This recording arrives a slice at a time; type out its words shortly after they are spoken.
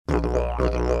Hey,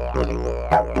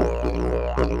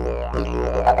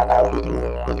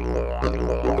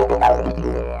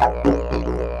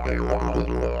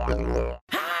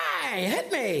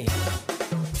 hit me!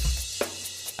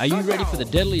 Are you ready for the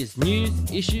deadliest news,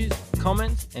 issues,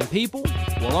 comments, and people?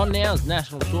 Well, on now is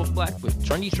National Talkblack with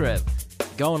Trendy Trev,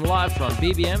 going live from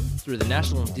BBM through the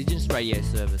National Indigenous Radio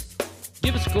Service.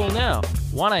 Give us a call now,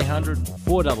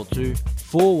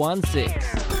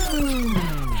 1-800-422-416.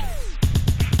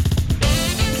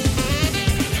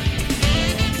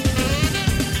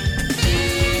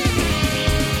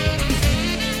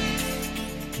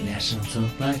 National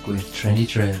Talkblack with Trendy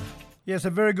Trev. Yes, a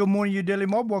very good morning, you Daily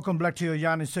Mob. Welcome back to your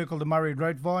Yarn Circle, the Murray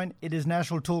Grapevine. It is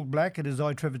National Talk Black. It is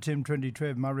I, Trevor Tim, Trendy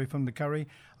Trev, Murray from the Curry.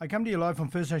 I come to you live from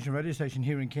First Nation Radio Station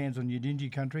here in Cairns on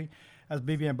Yidinji Country as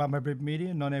BBM Bumper Brit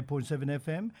Media, 98.7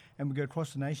 FM, and we go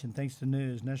across the nation thanks to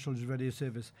NERS, National Radio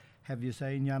Service. Have your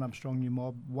say in Yarn Up Strong, you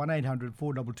mob,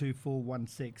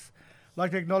 1-800-422-416. I'd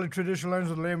like to acknowledge traditional owners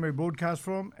of the land we broadcast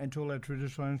from, and to all our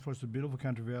traditional owners across the beautiful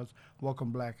country of ours,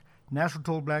 welcome Black. National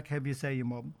Talk Black, have your say, you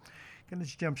mob.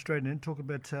 Let's jump straight in, talk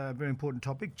about a very important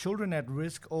topic. Children at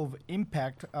risk of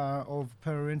impact of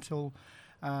parental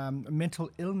mental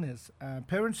illness.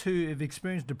 Parents who have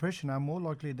experienced depression are more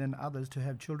likely than others to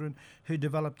have children who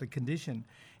develop the condition.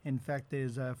 In fact,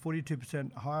 there's a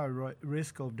 42% higher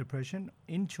risk of depression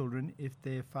in children if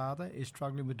their father is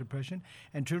struggling with depression,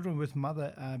 and children with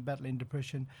mother battling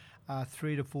depression are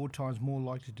 3 to 4 times more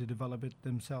likely to develop it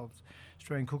themselves.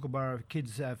 Australian Kookaburra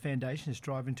Kids Foundation is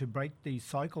striving to break the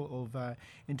cycle of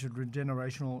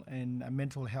intergenerational and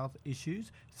mental health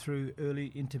issues through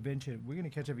early intervention. We're going to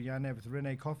catch up a yarn now with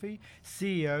Renee Coffey,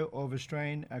 CEO of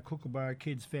Australian Kookaburra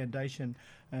Kids Foundation,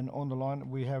 and on the line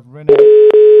we have Renee.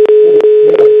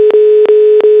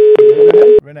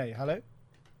 Renee, hello?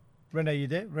 Renee, you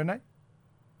there? Renee?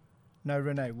 No,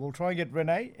 Renee. We'll try and get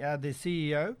Renee, the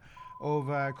CEO of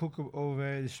the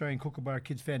Australian Kookaburra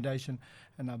Kids Foundation,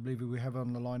 and I believe we have her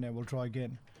on the line now. We'll try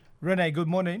again. Renee, good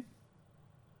morning.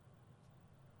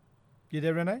 You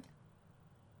there, Renee?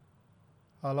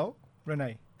 Hello?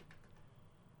 Renee?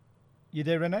 You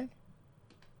there, Renee?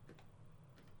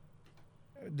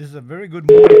 This is a very good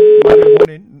Monday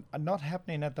morning, not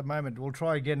happening at the moment. We'll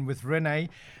try again with Renee.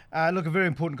 Look, a very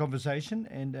important conversation,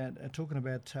 and talking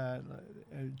about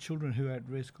children who are at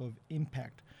risk of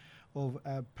impact of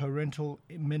parental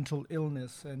mental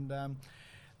illness. And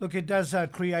look, it does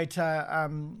create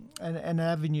an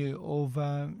avenue of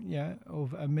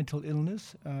mental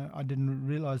illness. I didn't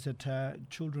realise that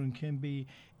children can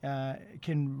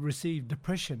receive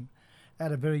depression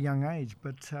at a very young age,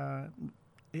 but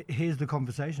here's the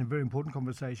conversation, a very important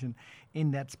conversation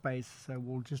in that space. So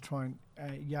we'll just try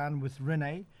and yarn with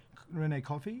Renee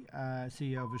Coffey,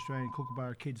 CEO of Australian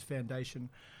Kookaburra Kids Foundation.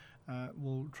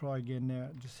 We'll try again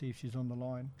now, just see if she's on the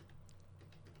line.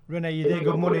 Renee, you there?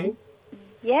 Good morning.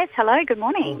 Yes, hello, good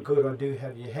morning. Oh, good, I do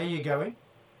have you. How are you going?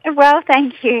 Well,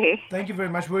 thank you. Thank you very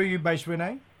much. Where are you based,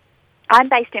 Renee? I'm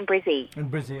based in Brizzy. In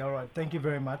Brizzy, all right. Thank you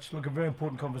very much. Look, a very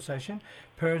important conversation.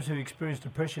 Parents who experience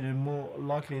depression are more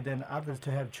likely than others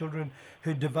to have children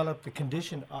who develop the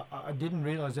condition. I didn't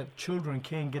realise that children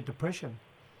can get depression.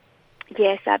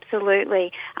 Yes,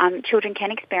 absolutely. Children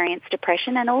can experience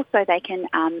depression, and also they can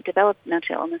develop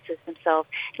mental illnesses themselves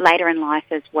later in life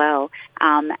as well.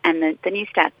 And the new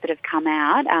stats that have come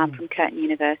out from Curtin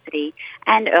University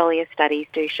and earlier studies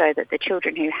do show that the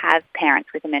children who have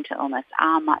parents with a mental illness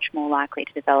are much more likely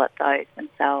to develop those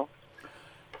themselves.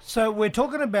 So we're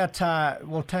talking about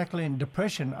tackling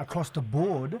depression across the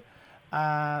board,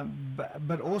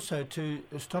 but also to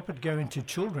stop it going to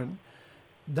children.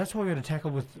 That's why we're going to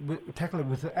tackle it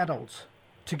with the adults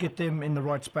to get them in the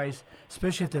right space,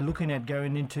 especially if they're looking at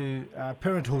going into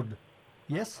parenthood.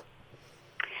 Yes?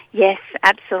 Yes,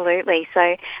 absolutely.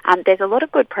 So there's a lot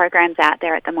of good programs out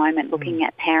there at the moment looking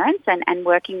at parents and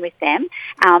working with them.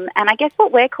 And I guess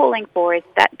what we're calling for is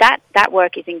that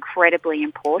work is incredibly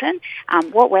important.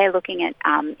 What we're looking at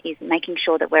is making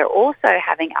sure that we're also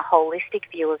having a holistic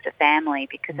view of the family,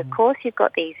 because of course you've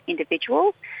got these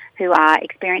individuals who are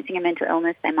experiencing a mental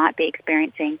illness. They might be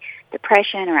experiencing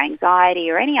depression or anxiety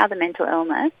or any other mental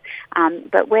illness,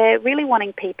 but we're really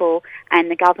wanting people and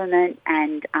the government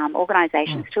and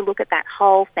organisations to look at that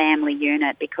whole family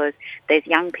unit, because there's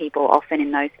young people often in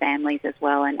those families as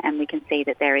well, and we can see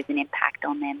that there is an impact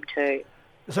on them too.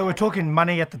 So we're talking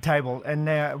money at the table, and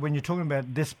now when you're talking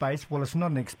about this space, well, it's not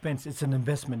an expense, it's an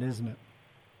investment, isn't it?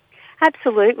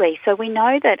 Absolutely. So we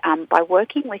know that by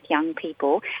working with young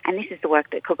people, and this is the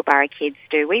work that Kookaburra Kids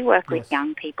do, we work with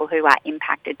young people who are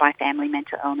impacted by family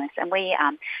mental illness, and we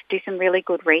do some really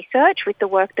good research with the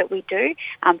work that we do,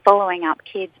 following up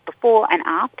kids before and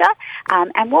after.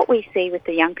 And what we see with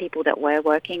the young people that we're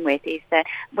working with is that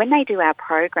when they do our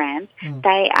programs,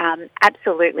 they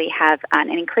absolutely have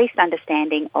an increased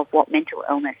understanding of what mental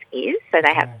illness is, so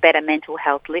they have better mental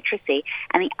health literacy.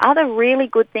 And the other really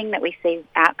good thing that we see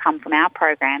outcome from our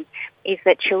programs is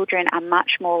that children are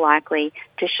much more likely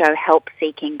to show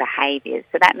help-seeking behaviours.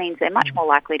 So that means they're much more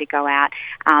likely to go out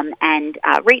and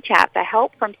reach out for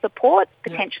help from supports,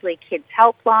 potentially kids'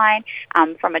 helpline,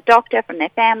 from a doctor, from their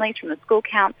families, from the school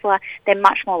counsellor. They're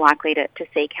much more likely to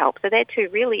seek help. So they're two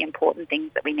really important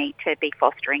things that we need to be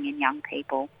fostering in young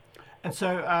people. And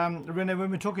so, Renee, when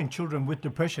we're talking children with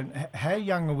depression, how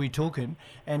young are we talking,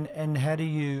 and how do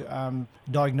you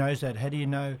diagnose that? How do you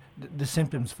know the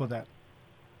symptoms for that?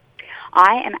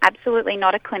 I am absolutely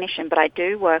not a clinician, but I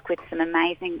do work with an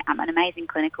amazing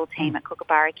clinical team at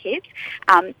Kookaburra Kids,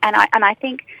 and I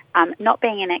think not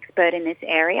being an expert in this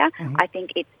area, I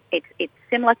think it's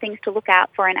similar things to look out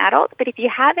for in adults. But if you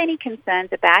have any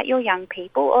concerns about your young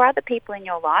people or other people in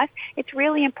your life, it's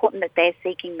really important that they're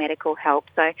seeking medical help.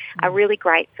 So a really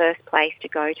great first place to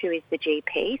go to is the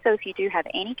GP. So if you do have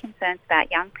any concerns about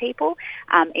young people,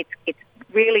 it's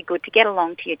really good to get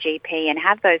along to your GP and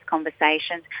have those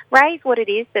conversations. Raise what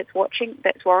it is that's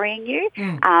worrying you,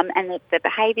 and the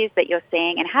behaviours that you're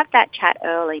seeing, and have that chat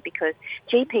early, because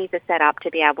GPs are set up to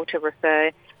be able to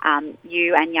refer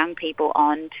you and young people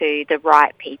on to the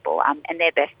right people, and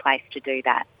they're best placed to do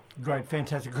that. Great,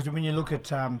 fantastic. Because when you look at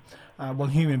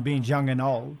human beings, young and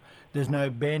old, there's no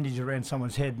bandage around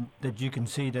someone's head that you can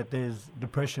see that there's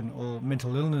depression or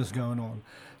mental illness going on.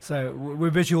 So we're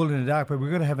virtually all in the dark, but we've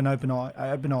got to have an open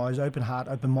eyes, open heart,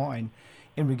 open mind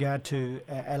in regard to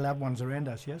our loved ones around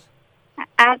us, yes?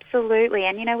 Absolutely.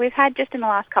 And, we've had just in the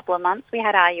last couple of months, we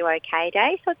had Are You OK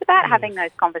Day. So it's about having those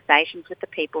conversations with the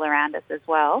people around us as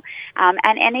well.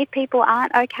 And if people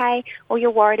aren't okay or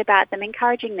you're worried about them,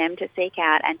 encouraging them to seek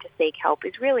out and to seek help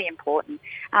is really important.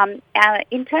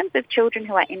 In terms of children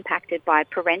who are impacted by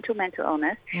parental mental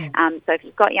illness, so if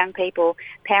you've got young people,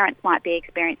 parents might be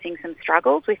experiencing some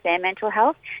struggles with their mental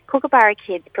health, Kookaburra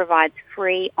Kids provides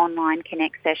free online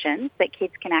connect sessions that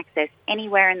kids can access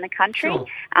anywhere in the country. Sure.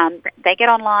 They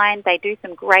get online, they do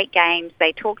some great games,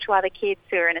 they talk to other kids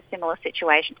who are in a similar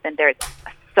situation to them. There is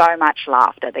so much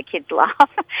laughter. The kids laugh.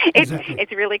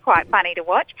 It's really quite funny to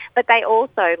watch. But they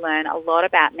also learn a lot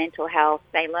about mental health.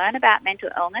 They learn about mental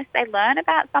illness. They learn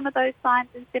about some of those signs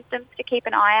and symptoms to keep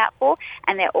an eye out for.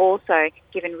 And they're also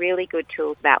given really good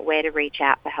tools about where to reach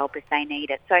out for help if they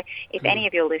need it. So if any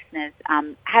of your listeners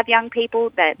have young people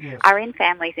that are in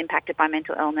families impacted by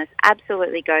mental illness,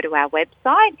 absolutely go to our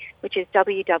website, which is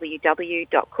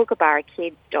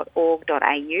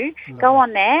www.kookaburrakids.org.au. Go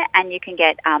on there and you can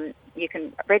get you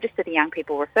can register the young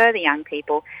people, refer the young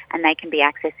people, and they can be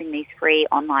accessing these free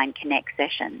online connect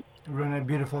sessions. Renee,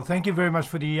 beautiful. Thank you very much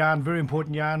for the yarn, very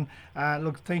important yarn.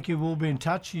 Look, thank you. We'll be in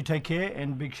touch. You take care,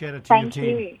 and big shout out to your team.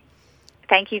 Thank you.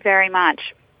 Thank you very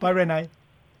much. Bye, Renee.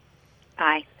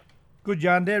 Bye. Good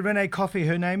yarn there. Renee Coffey,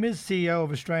 her name is, CEO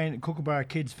of Australian Kookaburra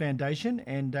Kids Foundation.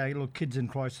 And look, Kids in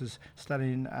Crisis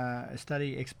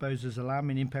study exposes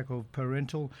alarming impact of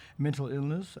parental mental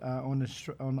illness on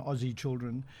Aussie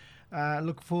children.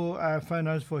 Look for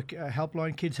phonos for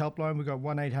helpline, Kids Helpline. We've got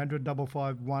 1-800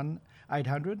 551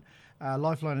 800.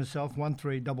 Lifeline itself,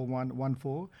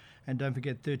 131114. And don't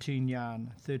forget 13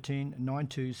 Yarn,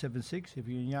 139276. If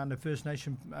you're Yarn, the First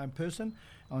Nation person,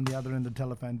 on the other end of the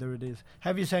telephone, there it is.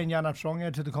 Have you saying Yarn up strong?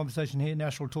 Add to the conversation here.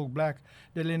 National Talk Black.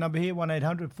 Deadly number here,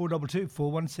 1-800 422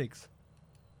 416.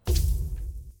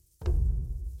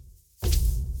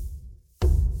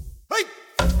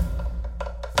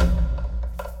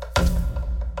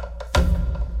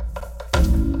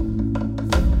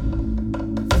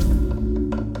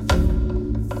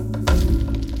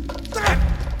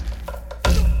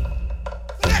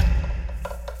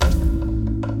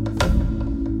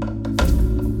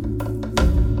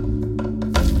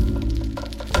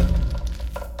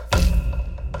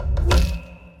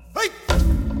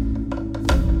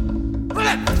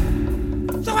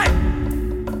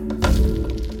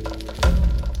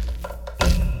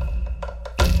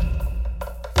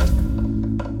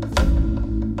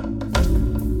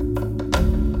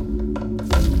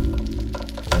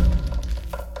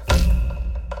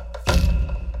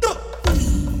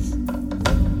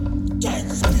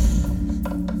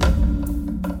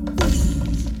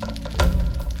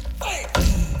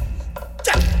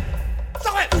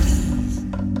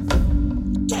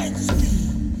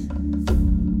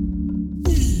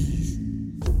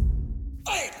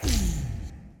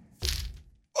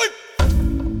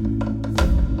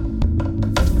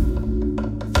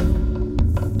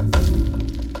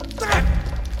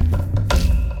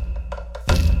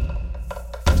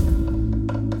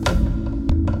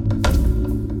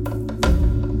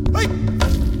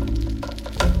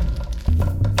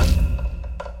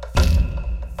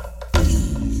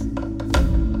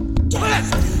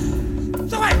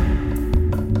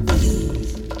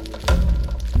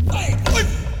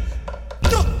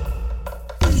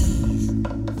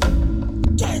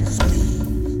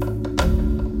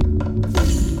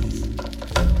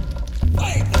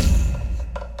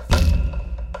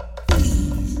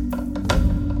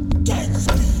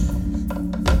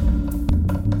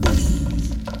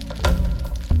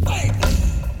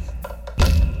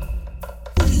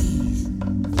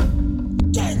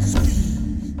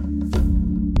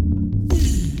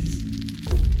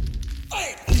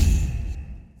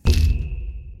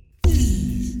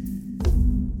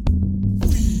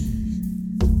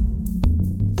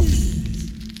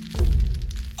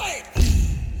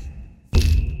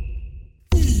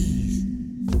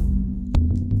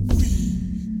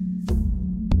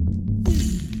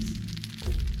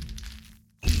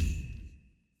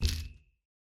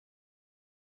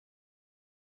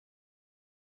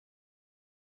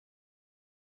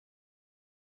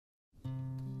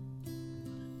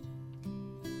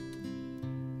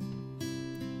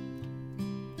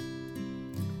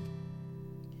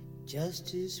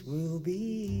 justice will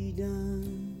be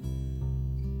done.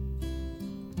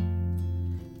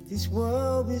 This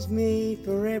world is made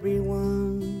for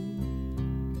everyone.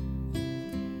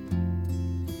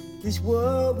 This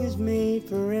world is made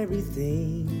for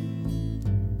everything.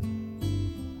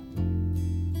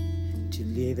 To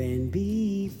live and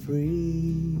be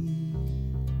free.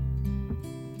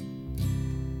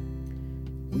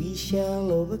 We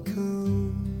shall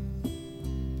overcome.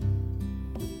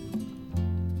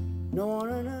 No one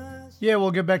on earth. Yeah,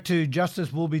 we'll get back to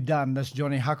Justice Will Be Done. That's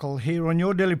Johnny Huckle here on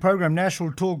your daily program,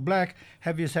 National Talk Black.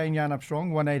 Have you saying Yarn Up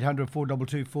Strong,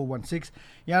 1-800-422-416.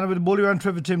 Yarn with the Bully Run,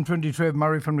 Trevor Tim, 20 Trev,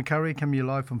 Murray from the Curry, coming you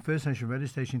live from First Nation radio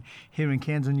station here in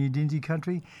Kansas, New Dingy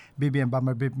Country, BBM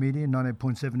Bummer Bip Media,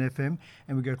 98.7 FM.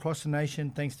 And we go across the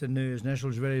nation thanks to NERS,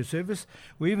 National Radio Service.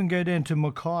 We even go down to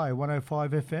Mackay,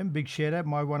 105 FM, big shout out,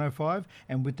 my 105.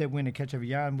 And with that, we're going to catch up a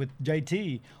yarn with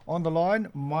JT on the line.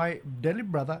 My deadly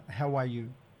brother, how are you?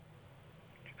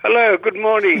 Hello, good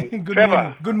morning, Good Trevor.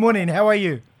 morning. Good morning. How are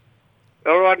you?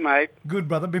 All right, mate. Good,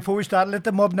 brother. Before we start, let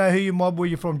the mob know who you mob, where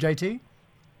you're from, JT.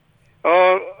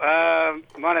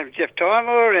 My name's Jeff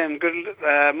Timer, and good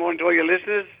morning to all your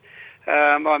listeners.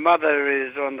 My mother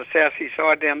is on the South Sea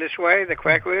side down this way, the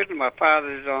Quackwood, and my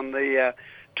father's on the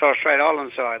Torres Strait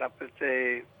Island side, up at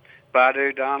the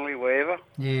Bardu, Darnley, wherever.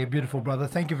 Yeah, beautiful, brother.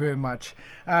 Thank you very much.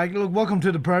 Look, welcome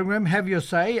to the program. Have your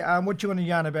say. What you want to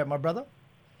yarn about, my brother?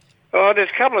 Oh, there's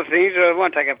a couple of things. I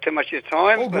won't take up too much of your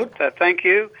time, All good. but thank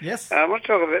you. Yes. I want to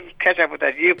talk about, catch up with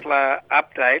that UPLA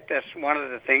update. That's one of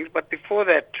the things. But before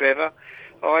that, Trevor,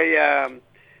 I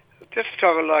just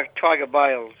talk like Tiger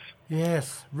Bales.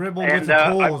 Yes, Rebel And, with the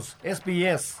Cause,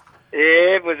 SBS. Yeah,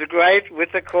 it was a great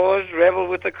with the cause, rebel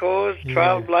with the cause, Yeah.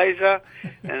 trailblazer,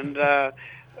 and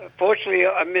fortunately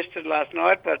I missed it last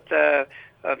night. But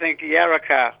I think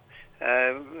Yarraka,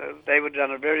 they would have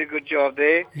done a very good job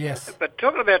there. Yes. But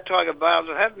talking about Tiger Bales,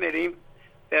 I have met him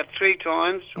about 3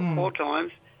 times or 4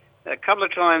 times, a couple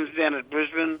of times down at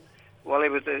Brisbane while he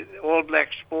was at All Black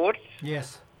Sports.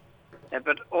 Yes.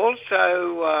 But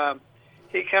also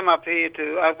he came up here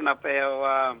to open up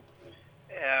our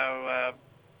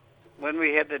when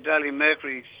we had the Daily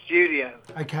Mercury studio.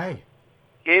 Okay.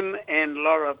 Him and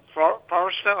Laura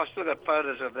Forrester, I still got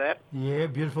photos of that. Yeah,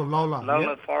 beautiful Lola. Lola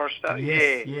Yep. Forrester,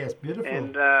 Yes, yeah. yes, beautiful.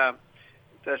 And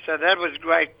so that was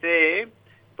great there.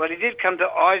 But he did come to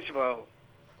Icewell.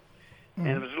 And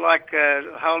it was like a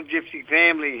whole gypsy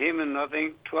family, him and I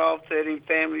think 12, 13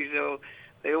 families,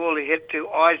 they all hit to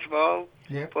Icewell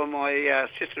Yep. for my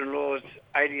sister-in-law's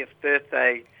 80th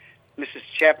birthday, Mrs.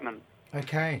 Chapman.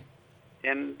 Okay.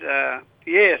 And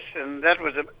yes, and that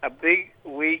was a big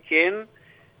weekend.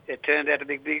 It turned out to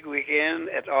be a big weekend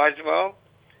at Icewell.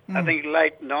 I think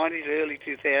late 90s, early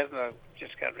 2000s, I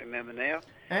just can't remember now.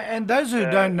 And those who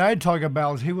don't know Tiger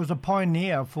Bales, he was a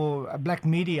pioneer for black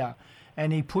media,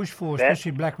 and he pushed for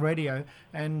especially black radio.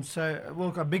 And so,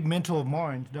 look, a big mentor of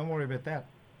mine. Don't worry about that.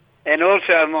 And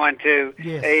also mine too.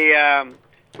 Yes. He,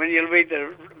 when you read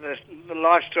the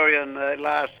life story on the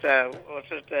last,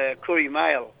 Koori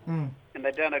Mail, and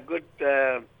they've done a good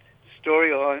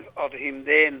story of him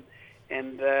then,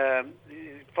 and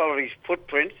follow his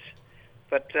footprints.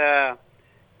 But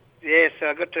yes,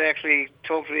 I got to actually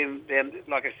talk to him down,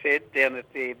 like I said, down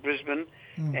at the Brisbane,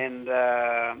 and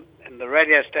the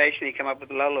radio station. He came up with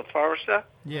Lola Forrester,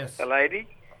 Yes. the lady,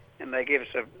 and they gave us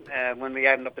when we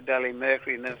opened up the Daily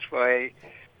Mercury, and that's why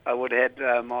I would have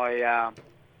had my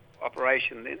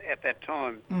operation at that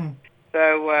time.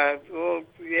 So, well,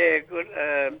 yeah,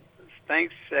 good.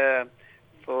 Thanks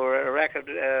for a record.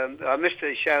 I missed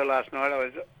the show last night. I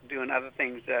was doing other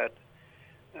things,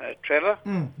 Trevor.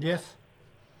 Yes.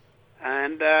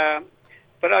 And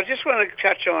but I just want to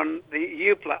touch on the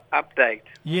UPLA update.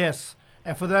 Yes.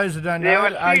 And for those who don't Now,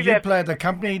 know, I see that- UPLA, the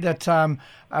company that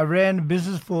ran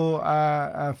business for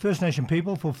First Nation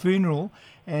people for funeral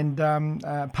and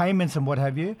payments and what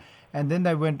have you, and then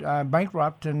they went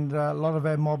bankrupt, and a lot of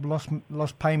our mob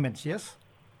lost payments. Yes.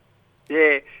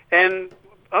 Yeah, and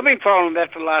I've been following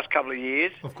that for the last couple of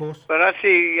years. Of course. But I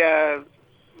see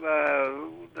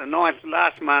the 9th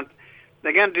last month,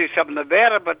 they're going to do something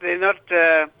about it, but they're not.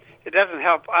 It doesn't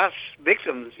help us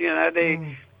victims. You know,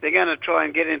 they're going to try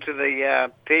and get into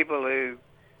the people who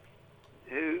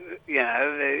you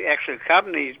know, the actual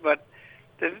companies. But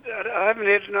I haven't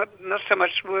heard not so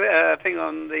much thing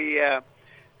on the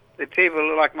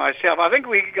people like myself. I think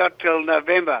we got till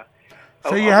November.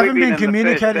 So you haven't been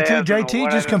communicated to, JT,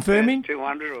 just confirming?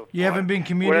 200 or You haven't been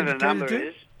whatever the communicated number to?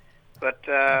 is. But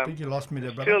I think you lost me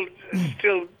there, brother.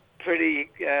 still pretty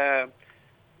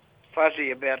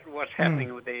fuzzy about what's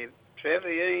happening with the Trevor.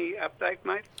 Any update,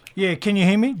 mate? Yeah, can you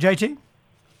hear me, JT?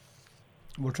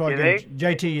 We'll try You again.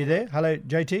 JT, you there? Hello,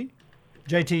 JT?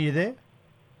 JT, you there?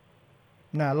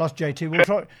 No, I lost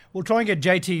JT. We'll try and get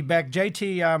JT back.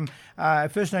 JT,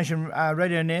 First Nation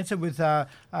radio announcer with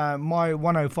my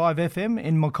 105 FM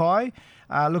in Mackay.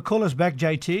 Look, call us back,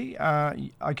 JT.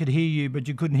 I could hear you, but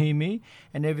you couldn't hear me,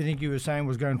 and everything you were saying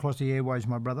was going across the airways,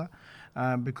 my brother.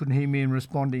 But couldn't hear me in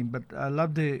responding. But I'd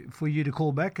love for you to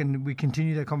call back and we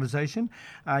continue that conversation.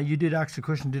 You did ask the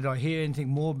question, did I hear anything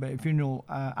more about a funeral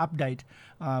update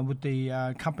with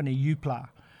the company UPLA,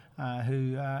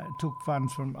 who took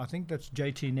funds from, I think that's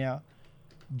JT now.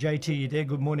 JT, you there?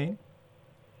 Good morning.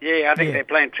 Yeah, I think they're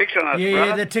playing tricks on us, brother.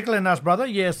 Yeah, they're tickling us, brother,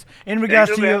 yes. In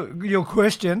regards to your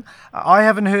question, I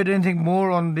haven't heard anything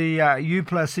more on the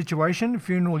UPLA situation,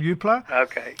 funeral UPLA.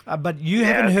 Okay. But you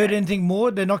haven't heard anything more?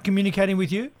 They're not communicating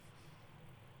with you?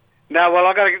 No, well,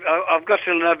 I've got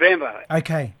till November.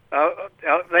 Okay.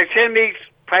 They send me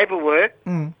paperwork,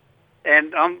 and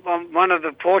I'm one of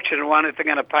the fortunate ones if they're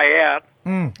going to pay out.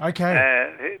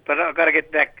 Okay. But I've got to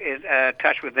get back in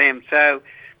touch with them. So...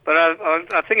 But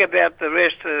I think about the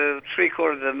rest,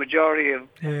 three-quarters of the majority of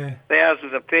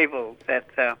thousands of people.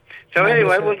 So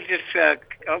anyway, we'll just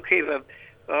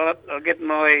I'll get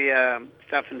my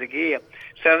stuff into gear.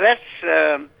 So that's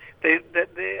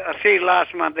I see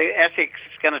last month the ASIC's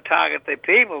is going to target their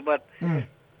people, but you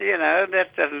know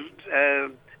that doesn't.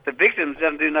 The victims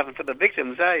doesn't do nothing for the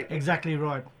victims, eh? Exactly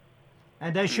right.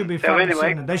 And they should be front and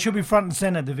centre. They should be front and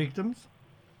centre, the victims.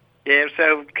 Yeah,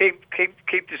 so keep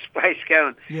the space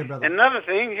going. Yeah, brother. Another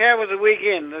thing, how was the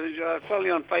weekend? I follow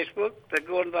you on Facebook, the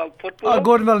Gordonville football.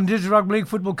 Gordonville Indigenous Rugby League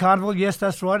Football Carnival. Yes,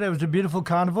 that's right. It was a beautiful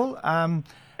carnival. I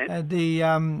think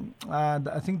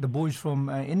the boys from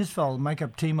Innisfail,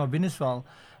 make-up team of Innisfail,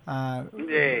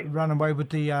 run away with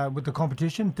the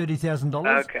competition,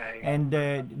 $30,000. Okay. And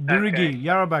Dirigi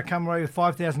Yarrabah come away with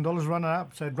 $5,000 runner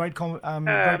up. So great.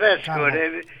 That's carnival.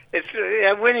 Good. It's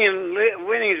winning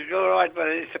is all right, but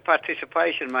it's a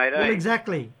participation, mate. Well,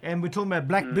 exactly. And we're talking about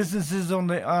black businesses on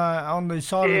the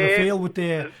side of the field with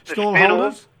their stall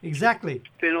holders. Exactly.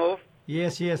 Spin off.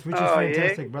 Yes, which is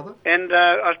fantastic, brother. And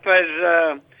I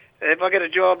suppose. If I get a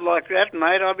job like that,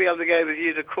 mate, I'll be able to go with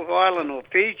you to Cook Island or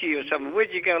Fiji or something.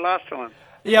 Where'd you go last time?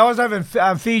 Yeah, I was over in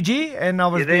Fiji, and I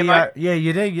was you there, mate? Yeah,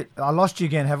 you there? I lost you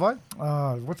again, have I?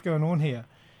 Oh, what's going on here?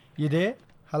 You there?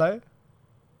 Hello?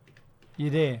 You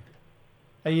there?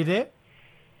 Are you there?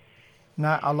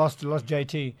 No, I lost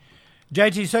JT.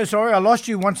 JT, so sorry, I lost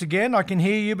you once again. I can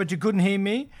hear you, but you couldn't hear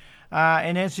me.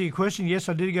 And answer your question, yes,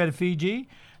 I did go to Fiji.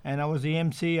 And I was the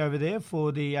MC over there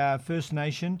for the First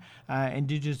Nation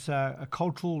Indigenous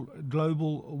Cultural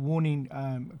Global Warning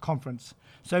Conference.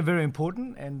 So very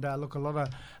important. And look, a lot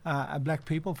of black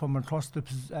people from across the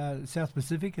South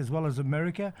Pacific as well as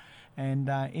America and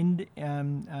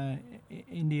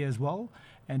India as well.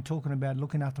 And talking about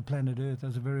looking after planet Earth. That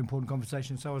was a very important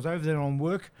conversation. So I was over there on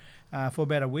work for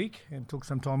about a week and took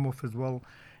some time off as well,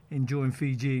 enjoying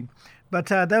Fiji. But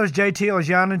that was JT I was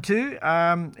yarning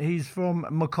to. He's from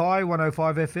Mackay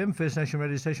 105 FM, First Nation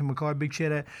radio station Mackay. Big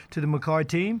shout out to the Mackay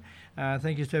team.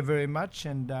 Thank you so very much.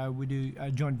 And we do a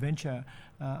joint venture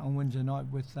on Wednesday night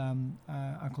with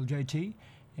Uncle JT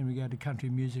in regard to country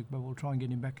music, but we'll try and get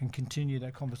him back and continue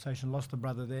that conversation. Lost a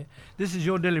brother there. This is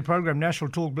your daily program, National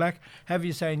Talk Black. Have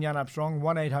you saying Yan Up Strong,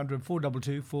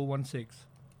 1-800-422-416.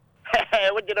 Hey,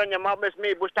 what you doing, your mom? It's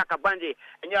me, Bushtaka Bunji,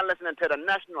 and you're listening to the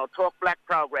National Talk Black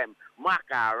program.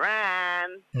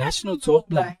 Makaran. National Talk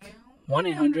Black,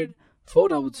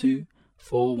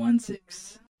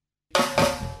 1-800-422-416.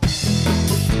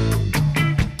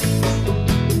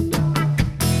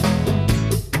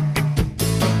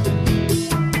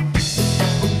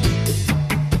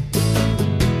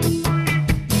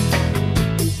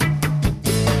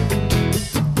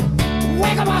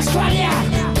 Wake up, Australia!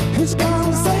 Who's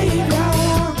gonna save ya?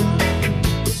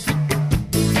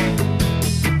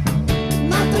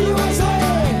 Not the USA,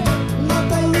 not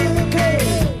the UK,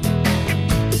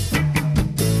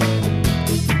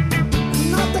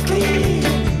 not the King.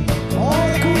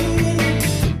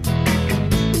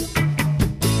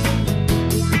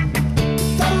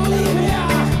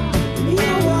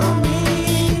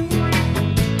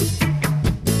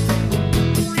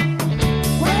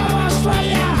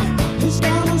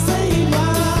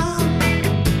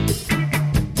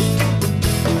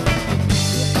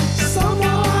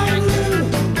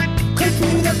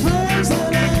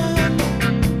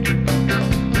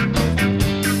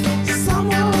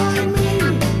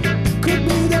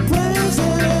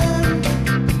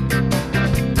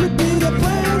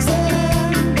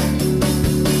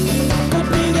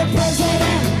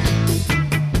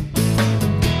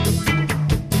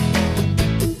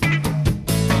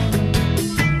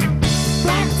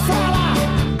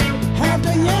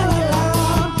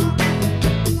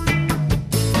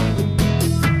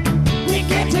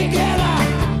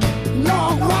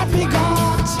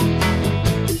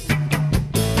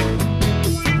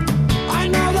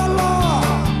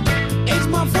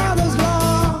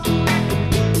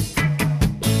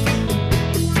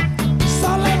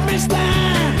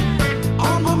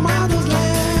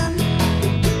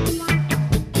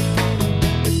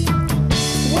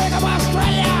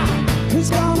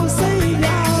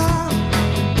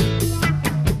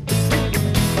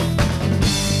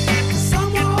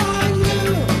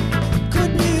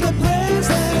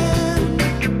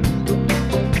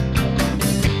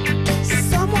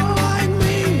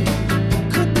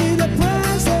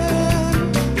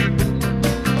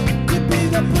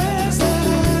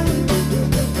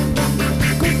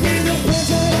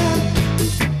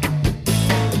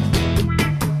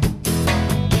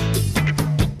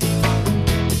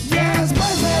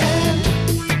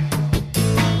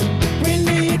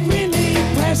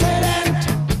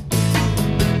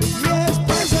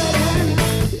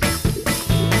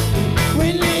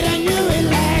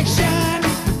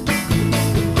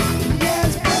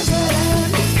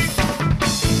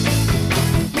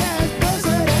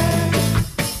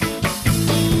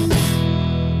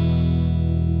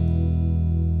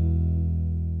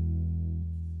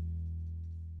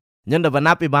 We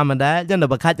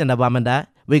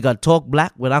got Talk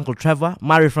Black with Uncle Trevor,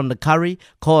 Murray from the Curry.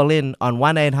 Call in on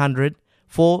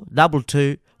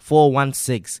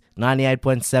 1-800-422-416,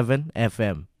 98.7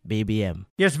 FM, BBM.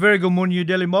 Yes, very good morning, New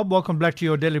Delhi mob. Welcome back to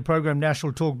your daily program,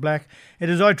 National Talk Black. It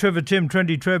is I, Trevor Tim,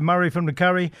 Trendy Trev, Murray from the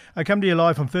Curry. I come to you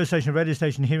live from First Station Radio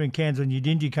Station here in Cairns on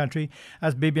Yidinji Country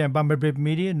as BBM Bumblebee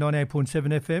Media,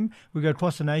 98.7 FM. We go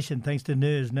across the nation thanks to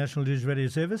NERS, National News Radio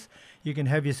Service. You can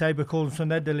have your saber calls on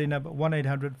that Delhi number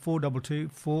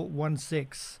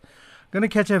 1-800-422-416. Going to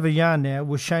catch over yarn now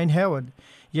with Shane Howard.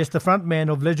 Yes, the front man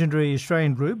of legendary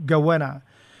Australian group, Goanna,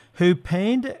 who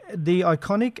penned the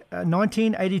iconic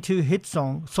 1982 hit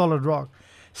song Solid Rock,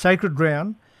 Sacred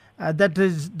Ground, that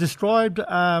is decried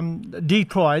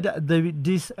the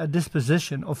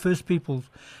disposition of First Peoples,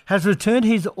 has returned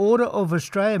his Order of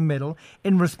Australia medal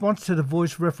in response to the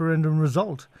Voice referendum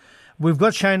result. We've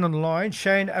got Shane on the line.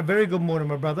 Shane, a very good morning,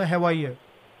 my brother. How are you?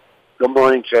 Good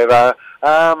morning, Trevor.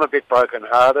 I'm a bit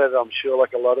broken-hearted. I'm sure,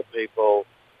 like a lot of people,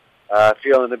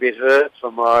 feeling a bit hurt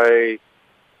for my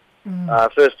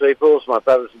First Peoples, my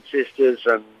brothers and sisters,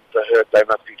 and the hurt they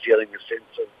must be feeling, a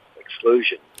sense of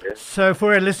exclusion. Yeah? So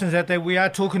for our listeners out there, we are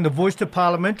talking the Voice to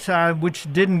Parliament,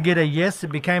 which didn't get a yes,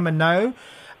 it became a no.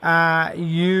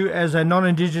 You, as a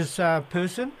non-Indigenous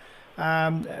person,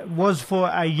 was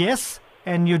for a yes,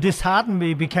 and you're disheartened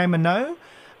it became a no,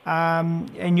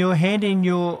 and you're handing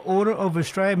your Order of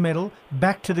Australia medal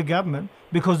back to the government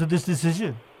because of this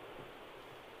decision.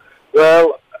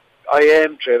 Well, I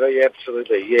am, Trevor, yeah,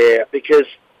 absolutely, yeah, because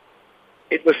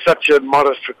it was such a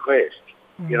modest request,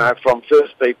 you know, from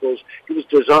First Peoples. It was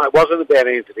designed, it wasn't about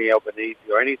Anthony Albanese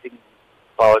or anything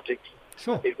politics.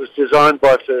 Sure. It was designed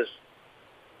by First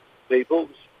Peoples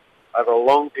over a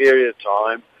long period of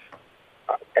time,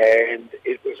 and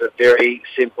it was a very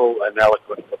simple and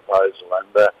eloquent proposal,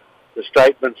 and the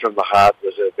statement from the heart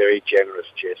was a very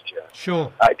generous gesture.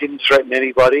 Sure. It didn't threaten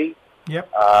anybody. Yep.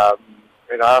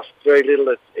 It asked very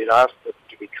little. It asked them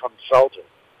to be consulted,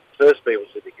 First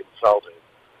Peoples to be consulted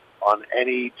on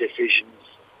any decisions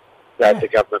that the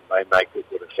government may make that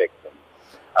would affect them.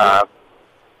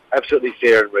 Absolutely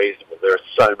fair and reasonable. There are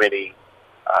so many,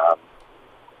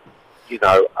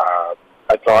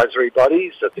 advisory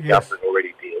bodies that the government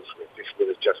already deals with. This would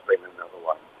have just been another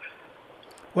one.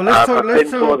 Well, let's talk. When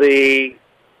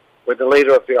the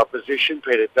leader of the opposition,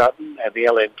 Peter Dutton, and the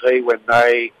LNP, when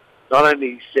they not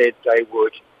only said they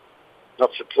would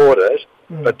not support it,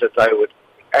 but that they would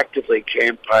actively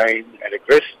campaign and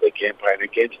aggressively campaign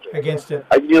against it.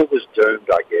 I knew it was doomed,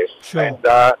 I guess. Sure. And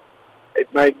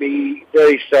it made me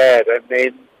very sad. And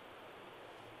then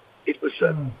it was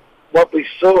what we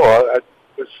saw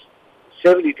was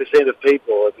 70% of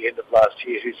people at the end of last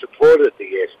year who supported the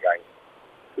yes game.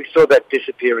 We saw that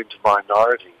disappear into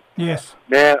minority. Yes.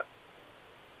 Now,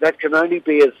 that can only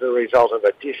be as a result of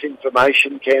a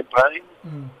disinformation campaign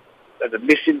and a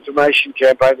misinformation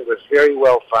campaign that was very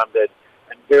well funded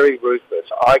and very ruthless.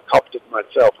 I copped it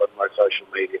myself on my social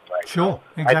media page. Sure,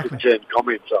 exactly. I had to turn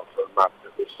comments off for a month.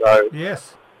 It was so.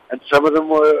 Yes. And some of them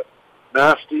were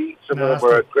nasty, some of them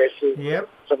were aggressive,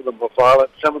 some of them were violent,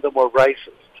 some of them were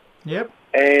racist. Yep.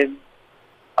 And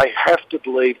I have to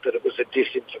believe that it was a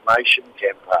disinformation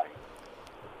campaign.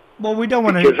 Well, we don't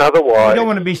want because otherwise, we don't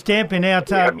want to be stamping out.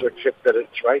 We have to accept that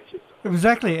it's racist.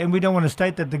 Exactly, and we don't want to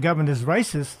state that the government is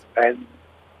racist. And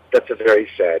that's a very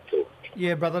sad thought.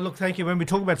 Yeah, brother. Look, thank you. When we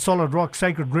talk about solid rock,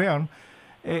 sacred ground,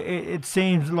 it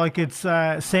seems like it's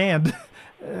sand.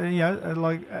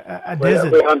 Like a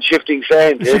desert. We're on shifting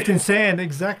sand. Shifting sand,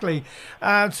 exactly.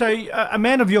 So a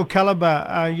man of your calibre,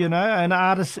 an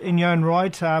artist in your own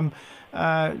right.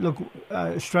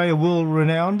 Australia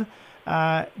world-renowned.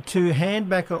 To hand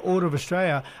back an Order of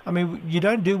Australia, I mean, you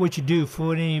don't do what you do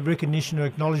for any recognition or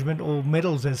acknowledgement or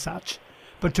medals as such,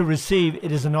 but to receive it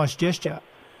is a nice gesture.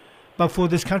 But for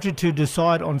this country to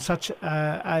decide on such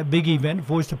a big event,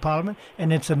 Voice to Parliament,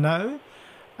 and it's a no,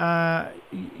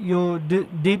 you're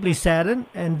deeply saddened,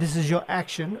 and this is your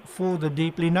action for the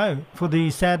deeply no, for the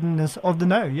sadness of the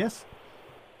no, yes?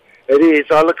 It is.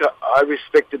 I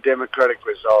respect the democratic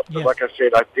result, but like I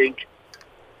said,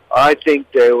 I think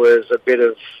there was a bit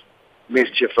of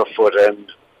mischief afoot,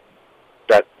 and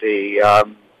that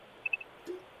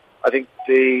I think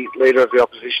the leader of the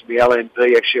opposition, the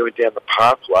LNP, actually went down the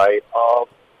pathway of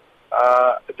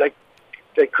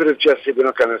they could have just said we're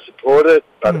not going to support it,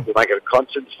 but we'll make it a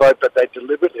conscience vote, but they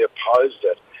deliberately opposed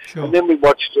it. Sure. And then we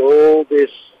watched all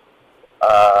this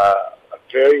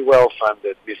very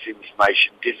well-funded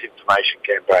disinformation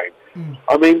campaign.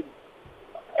 I mean,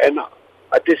 and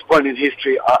at this point in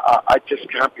history, I just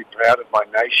can't be proud of my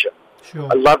nation. Sure.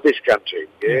 I love this country,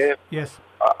 yeah? Yes.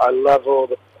 I love all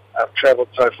the I've travelled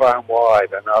so far and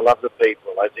wide, and I love the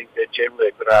people. I think they're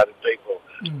generally good-hearted people.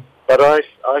 But I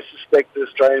suspect the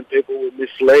Australian people were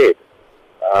misled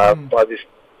by this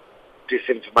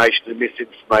disinformation and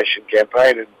misinformation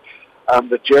campaign. And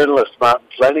the journalist Martin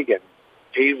Flanagan,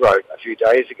 he wrote a few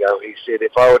days ago, he said,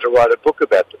 if I were to write a book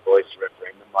about the Voice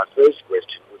referendum, my first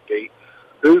question would be,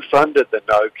 who funded the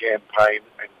No campaign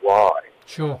and why?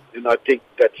 Sure. And I think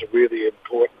that's a really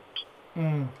important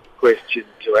question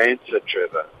to answer,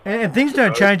 Trevor. And things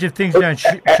don't change if things don't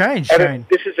change, Shane.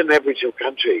 This is an Aboriginal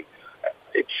country.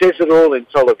 It says it all in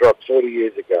Solid Rock 40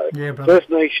 years ago. Yeah, brother. First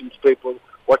Nations people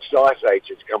watched ice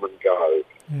ages come and go.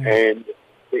 Yeah. And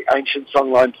the ancient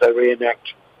songlines they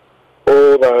reenact,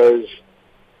 all those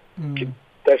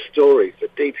stories, the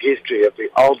deep history of the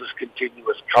oldest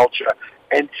continuous culture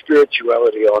and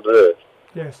spirituality on earth.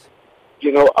 Yes.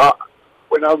 You know,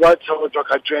 when I wrote Solid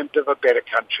Rock, I dreamt of a better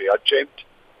country. I dreamt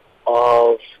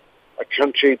of a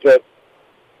country that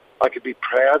I could be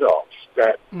proud of,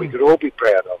 that we could all be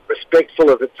proud of, respectful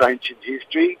of its ancient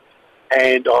history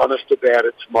and honest about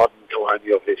its modern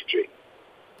colonial history.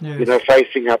 Yes. You know,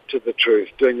 facing up to the truth,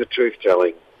 doing the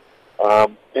truth-telling.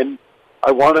 And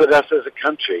I wanted us as a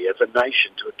country, as a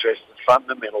nation, to address the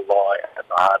fundamental lie at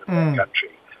the heart of our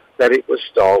country, that it was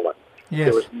stolen. Yes.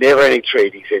 There was never any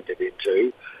treaties entered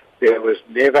into. There was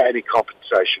never any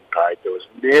compensation paid. There was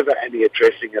never any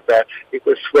addressing of that. It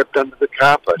was swept under the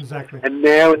carpet. Exactly. And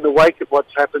now, in the wake of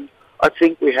what's happened, I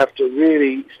think we have to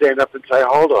really stand up and say,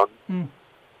 hold on.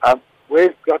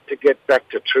 We've got to get back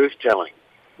to truth-telling.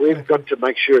 We've got to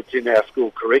make sure it's in our school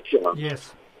curriculum.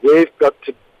 Yes. We've got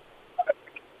to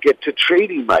get to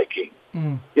treaty making.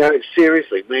 You know,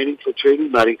 seriously, meaningful treaty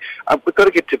making. We've got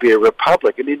to get to be a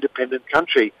republic, an independent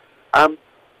country.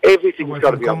 Everything's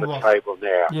got to be on the table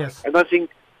now. Yes. And I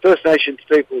think First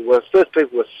people were so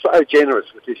generous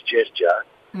with this gesture.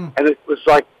 And it was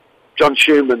like John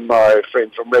Schumann, my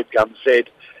friend from Red Gum, said,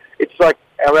 it's like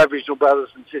our Aboriginal brothers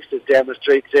and sisters down the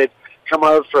street said, come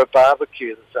over for a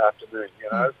barbecue this afternoon, you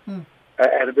know,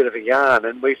 and a bit of a yarn.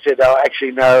 And we said, oh,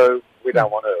 actually, no, we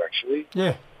don't want to, actually.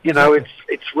 Yeah. You know,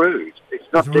 it's rude.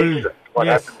 It's not decent what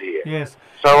happened here. Yes.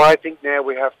 So I think now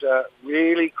we have to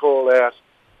really call out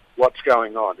what's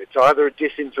going on. It's either a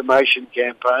disinformation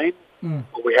campaign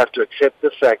or we have to accept the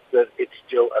fact that it's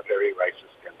still a very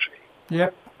racist country.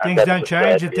 Yep. And Things don't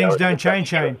change if reality things don't of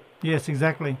change, the country. Shane. Yes,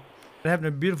 exactly. They're having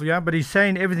a beautiful yarn, but he's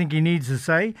saying everything he needs to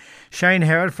say. Shane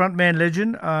Howard, frontman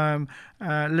legend,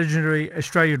 legendary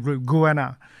Australia group,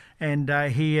 Guana. And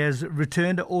he has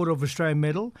returned the Order of Australia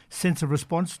Medal since a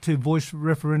response to Voice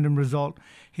referendum result.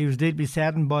 He was deeply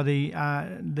saddened by the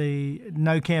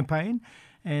No campaign,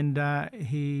 and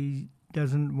he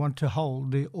doesn't want to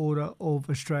hold the Order of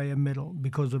Australia Medal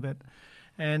because of it.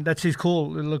 And that's his call.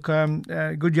 Look,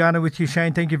 good yarn with you,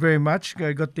 Shane. Thank you very much.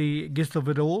 Got the gist of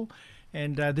it all.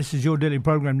 And this is your daily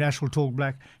program, National Talk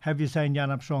Black. Have your say and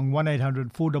yarn up strong.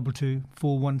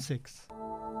 1-800-422-416.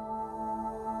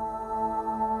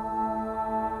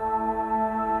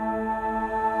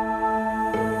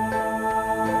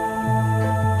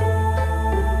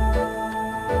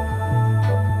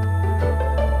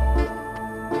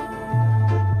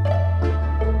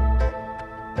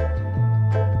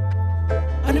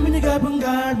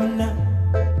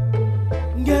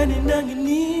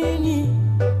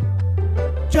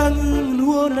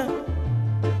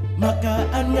 Maka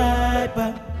angai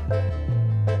pa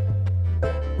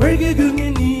Rege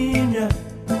gungeninya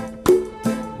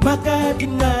Maka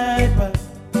kinai pa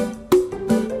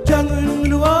Jangan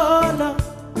luana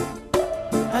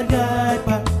Angai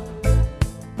pa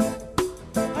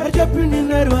Arja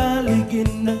punina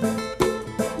rwaligina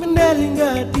Menelinga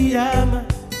tiama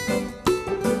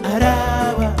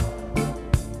Arawa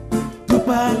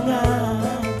Tupanga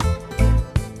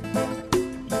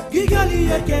Gigali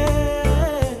yake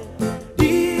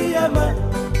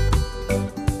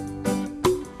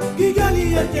Gigali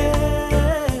yake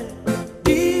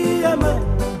Diama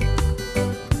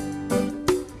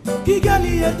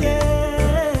Gigali yake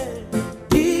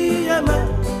Diama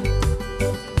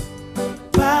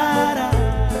Para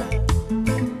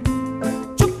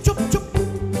Chup chup chup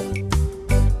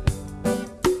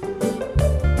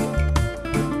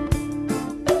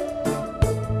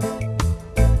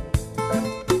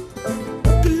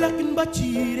Kulakin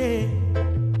bachire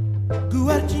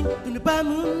Guarchi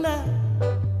Nubamuna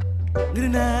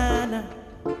Grenana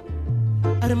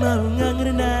Armaunga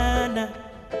Grenana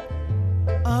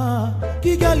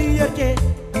Kigali yake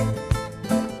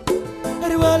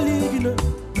Arwaligino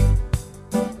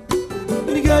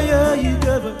Rigaya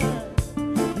yigaba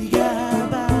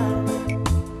Yigaba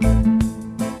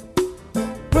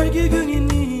Rigi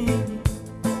gungini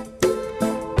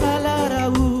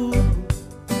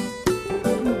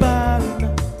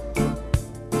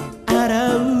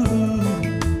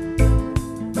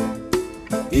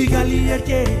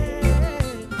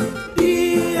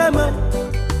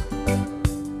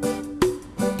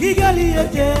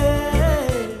yake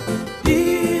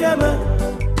Diama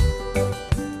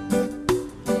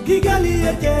Kigali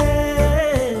yake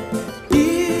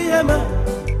Diama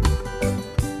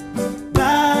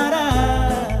Bara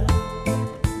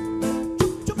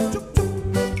Chup chup chup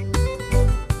chup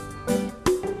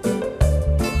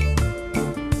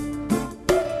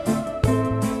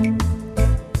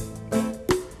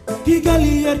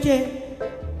Kigali yake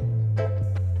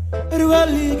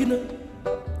Erwaligna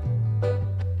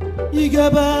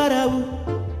Igabarawu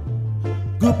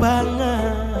Gupanga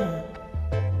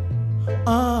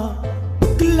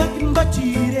Klakin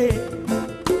bachire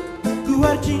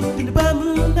Guarchin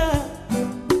bamunda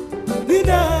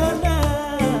Nidana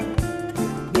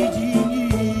Nijini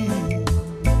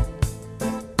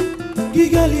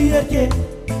Gigali yake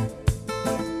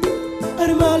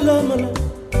Armalamala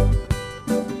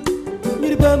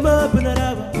Mirbama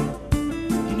Banaraba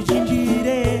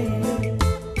Nijinjire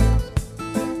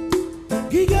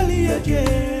Gigali yake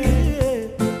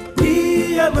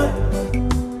Diama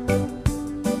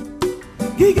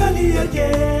Gigali yake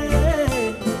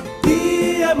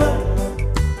Diama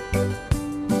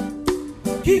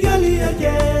Gigali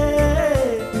yake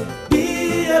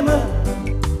Diama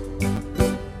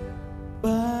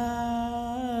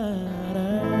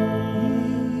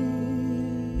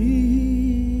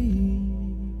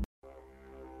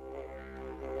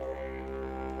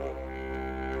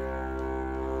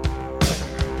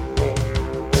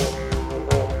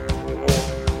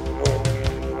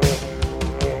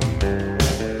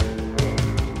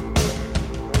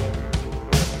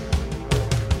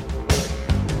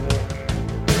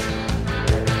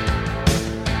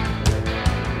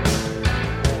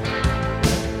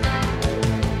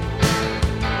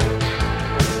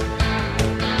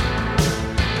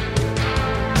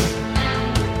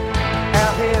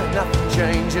Out here nothing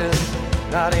changes,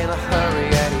 not in a hurry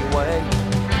anyway.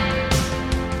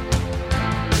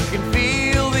 You can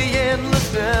feel the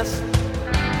endlessness,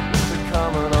 the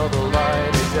coming of the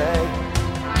light of day.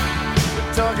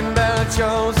 We're talking about a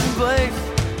chosen place.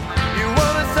 You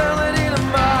wanna sell it in a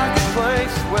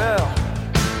marketplace? Well,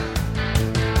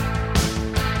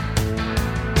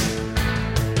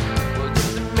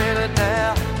 just a minute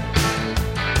now.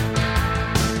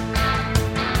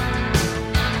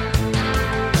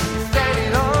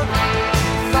 Standing on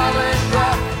solid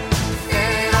rock,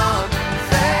 standing on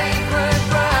sacred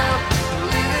ground,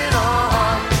 living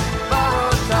on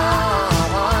borrowed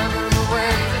time, and the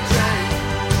waves of change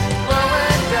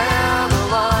flowing down the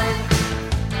line.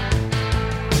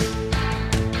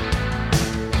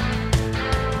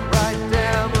 Right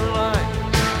down the line.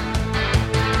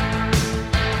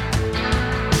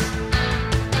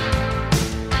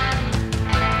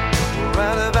 We're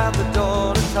right about the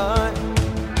dawn of time.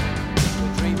 The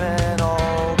dreaming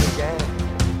all began.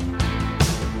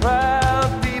 Proud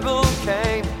people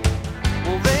came.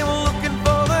 Well, they were looking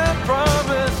for their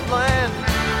promised land.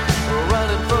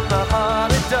 Running from the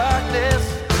heart of darkness,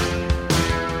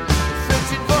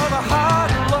 searching for the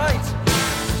heart of light.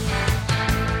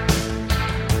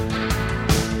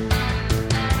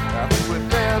 I think we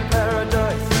found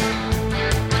paradise.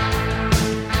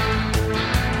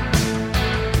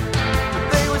 But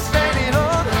they were standing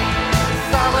on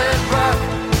solid rock,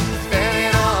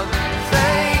 standing on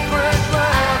sacred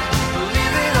ground,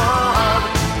 living on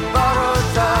borrowed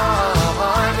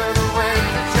time, and the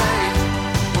waves of change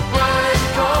were blowing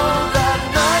cold that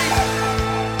night.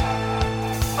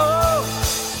 Oh.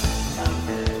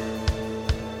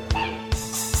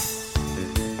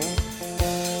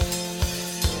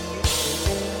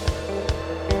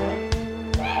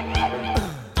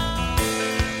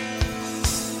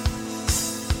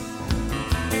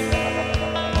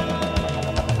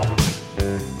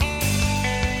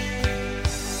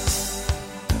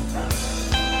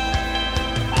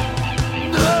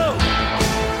 No!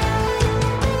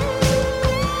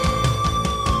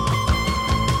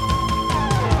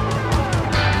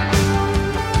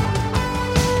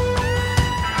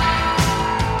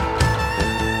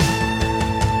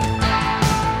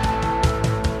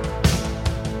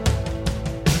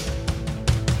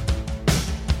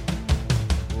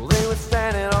 Well, they were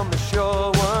standing on the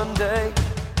shore one day.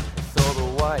 Saw the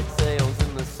white sails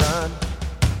in the sun.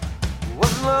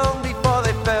 Wasn't long before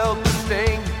they felt the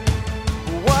sting.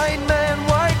 White man,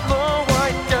 white law,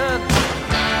 white gun.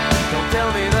 Don't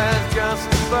tell me that's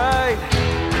justified.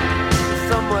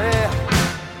 Somewhere,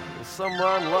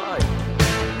 someone lied.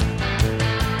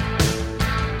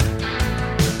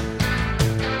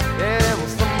 Yeah, well,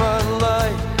 someone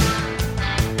lied.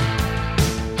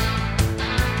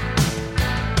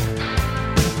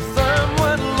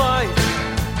 Someone lied.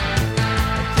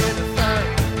 I can't decide.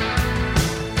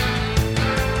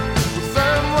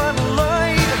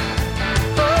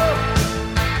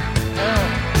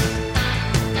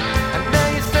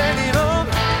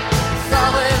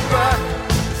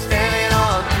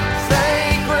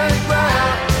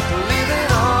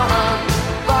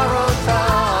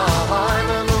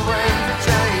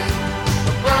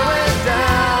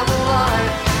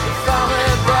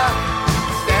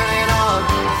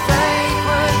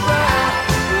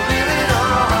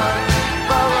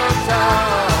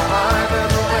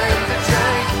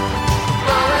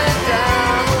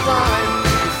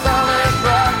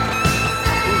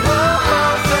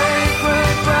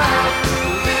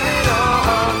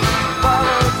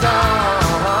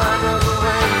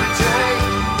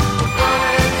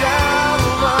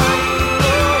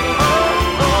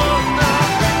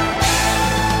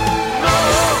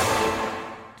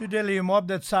 mob.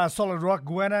 That's Solid Rock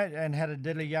Guana, and had a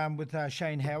deadly yarn with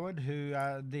Shane Howard, who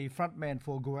the frontman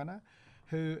for Guana,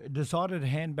 who decided to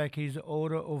hand back his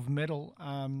Order of Medal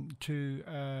to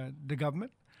the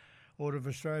government, Order of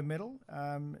Australia Medal,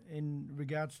 in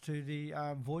regards to the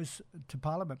voice to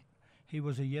Parliament. He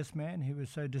was a yes man. He was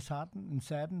so disheartened and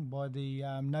saddened by the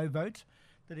no votes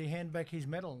that he handed back his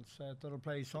medal. So I thought I'd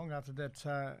play his song after that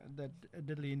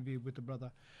deadly interview with the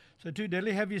brother. So too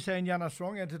deadly. Have you saying Yana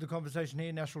Strong? Enter the conversation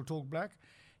here, National Talk Black.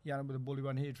 Yana with a bully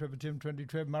one here, Trevor Tim, 20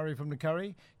 Trev, Murray from the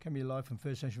Curry. Can be live from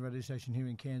First Nation Radio Station here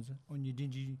in Kansas on your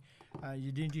dingy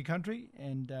country.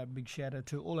 And big shout out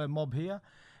to all our mob here.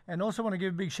 And also want to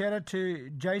give a big shout out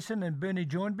to Jason and Bernie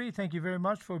Joinby. Thank you very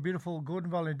much for a beautiful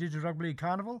Gordonville Indigenous Rugby League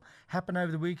Carnival. Happened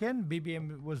over the weekend.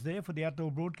 BBM was there for the outdoor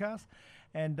broadcast.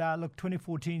 And look,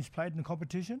 24 teams played in the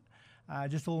competition.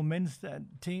 Just all men's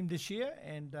team this year,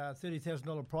 and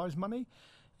 $30,000 prize money.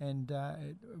 And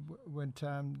it went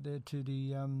there to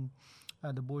the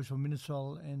boys from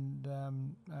Minnesota and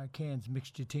Cairns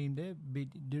mixture team there,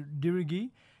 beat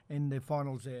Dirigi in the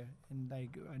finals there. And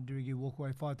Dirigi walk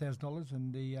away $5,000,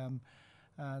 and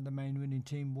the main winning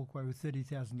team walk away with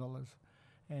 $30,000.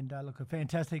 And look, a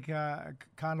fantastic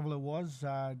carnival it was.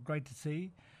 Great to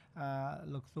see.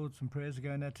 Look, thoughts and prayers are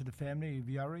going out to the family of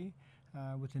Yuri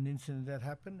with an incident that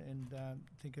happened, and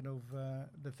thinking of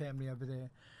the family over there.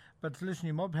 But to listen to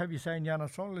your mob, have you saying Yana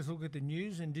Strong? Let's look at the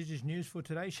news, Indigenous news for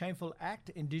today. Shameful act,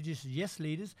 Indigenous yes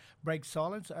leaders break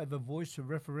silence over voice to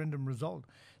referendum result.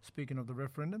 Speaking of the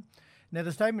referendum. Now,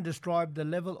 the statement described the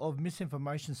level of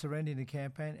misinformation surrounding the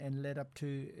campaign and led up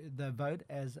to the vote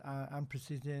as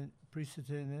unprecedented,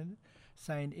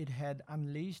 saying it had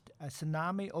unleashed a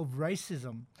tsunami of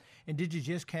racism. Indigenous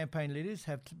Yes campaign leaders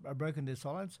have broken their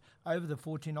silence over the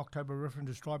 14 October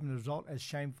referendum, describing the result as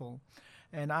shameful.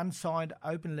 An unsigned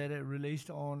open letter released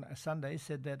on a Sunday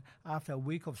said that after a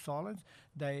week of silence,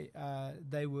 they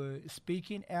were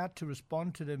speaking out to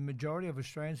respond to the majority of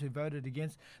Australians who voted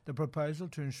against the proposal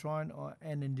to enshrine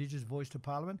an Indigenous voice to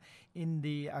Parliament in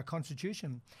the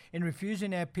Constitution. In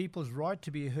refusing our people's right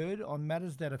to be heard on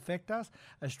matters that affect us,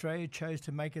 Australia chose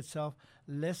to make itself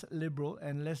less liberal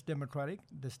and less democratic,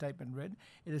 the statement read.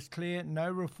 It is clear no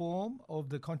reform of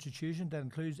the Constitution that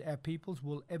includes our peoples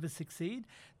will ever succeed.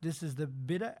 This is the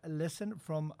bitter lesson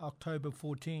from October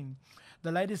 14.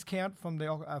 The latest count from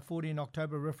the 14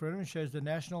 October referendum shows the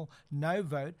national no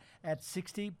vote at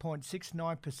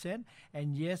 60.69%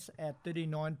 and yes at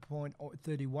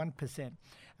 39.31%.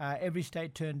 Every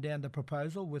state turned down the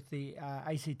proposal, with the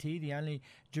ACT the only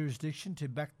jurisdiction to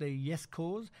back the yes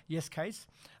case.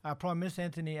 Prime Minister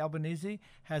Anthony Albanese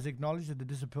has acknowledged the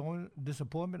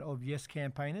disappointment of yes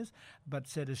campaigners, but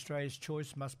said Australia's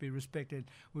choice must be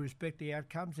respected. We respect the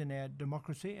outcomes in our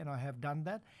democracy, and I have done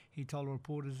that, he told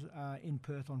reporters in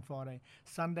Perth on Friday.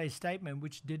 Sunday's statement,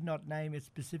 which did not name its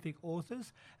specific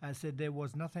authors, said there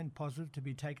was nothing positive to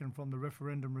be taken from the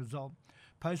referendum result.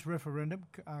 Post-referendum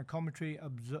commentary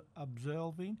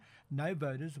observing no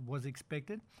voters was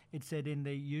expected. It said in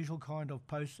the usual kind of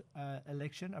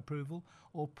post-election approval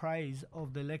or praise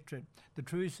of the electorate. The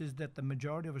truth is that the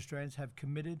majority of Australians have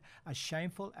committed a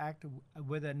shameful act,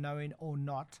 whether knowing or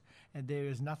not, and there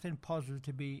is nothing positive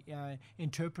to be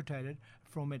interpreted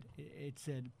from it. It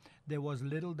said there was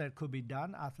little that could be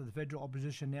done after the federal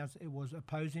opposition announced it was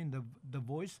opposing the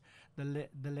voice, the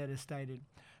letter stated.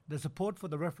 The support for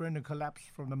the referendum collapsed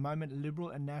from the moment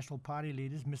Liberal and National Party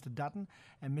leaders Mr Dutton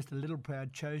and Mr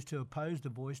Littleproud chose to oppose the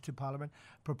Voice to Parliament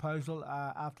proposal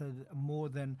after more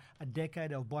than a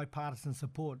decade of bipartisan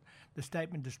support. The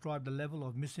statement described the level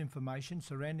of misinformation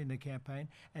surrounding the campaign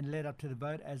and led up to the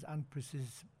vote as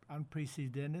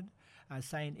unprecedented,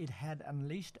 saying it had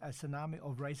unleashed a tsunami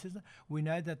of racism. We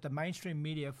know that the mainstream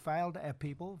media failed our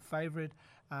people,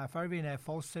 favouring our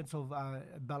false sense of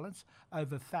balance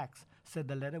over facts, said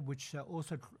the letter, which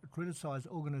also criticised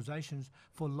organisations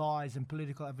for lies in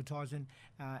political advertising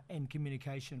and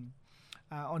communication.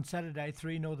 On Saturday,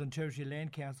 3 Northern Territory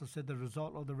Land Councils said the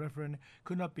result of the referendum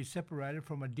could not be separated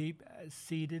from a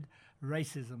deep-seated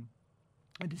racism.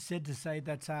 It is said to say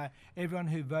that everyone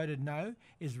who voted no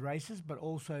is racist, but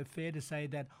also fair to say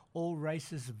that all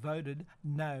racists voted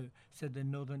no, said the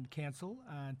Northern Council,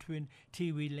 Twin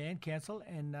Tiwi Land Council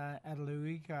and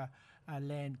Ataluika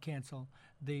Land Council.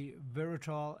 The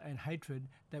vitriol and hatred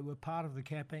that were part of the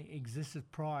campaign existed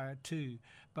prior to,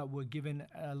 but were given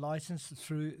a licence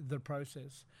through the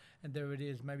process. And there it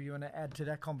is. Maybe you want to add to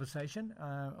that conversation,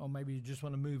 or maybe you just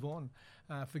want to move on.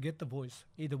 Forget the voice.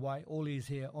 Either way, all is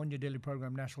here on your daily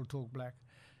program, National Talk Black.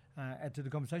 Add to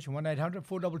the conversation,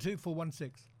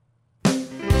 1-800-422-416.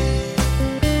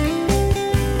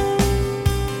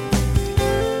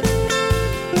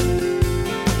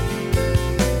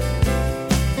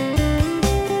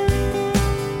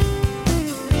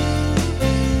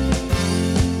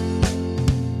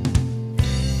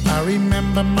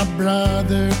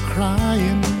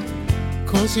 crying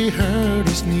 'cause he hurt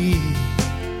his knee.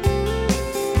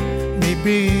 Me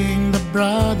being the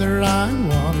brother I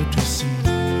wanted to see.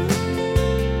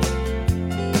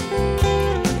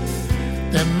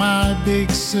 Then my big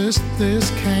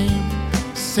sisters came,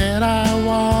 said I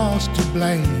was to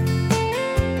blame.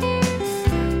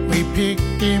 We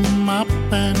picked him up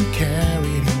and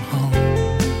carried him home.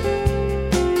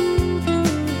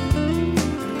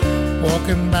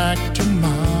 Walking back to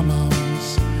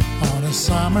Mama's on a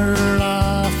summer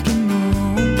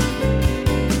afternoon,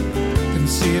 and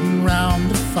sitting round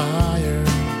the fire,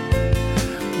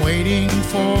 waiting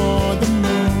for the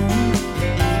moon.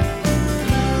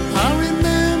 I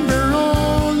remember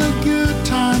all the good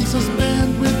times I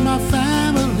spent with my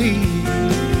family.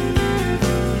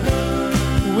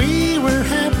 We were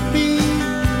happy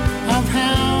of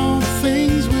how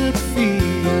things would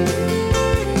feel.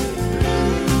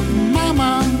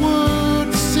 Mama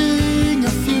would sing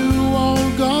a few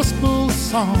old gospel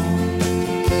songs.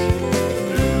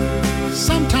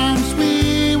 Sometimes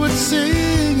we would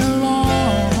sing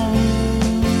along.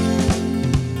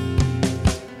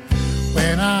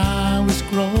 When I was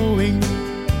growing,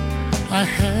 I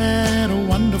had a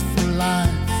wonderful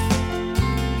life.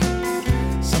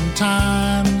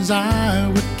 Sometimes I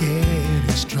would get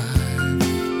a strife,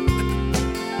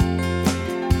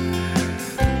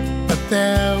 but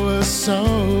there was so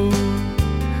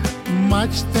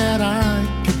much that I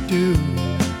could do.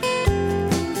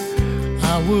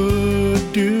 I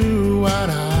would do what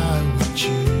I would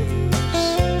choose,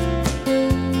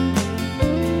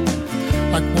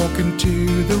 like walking to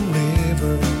the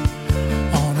river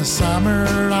on a summer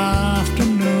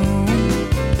afternoon,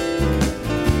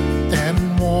 then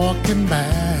walking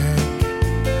back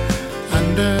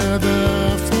under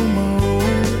the full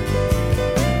moon.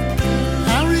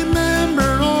 I remember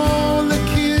all the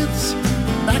kids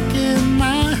back in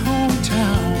my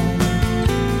hometown.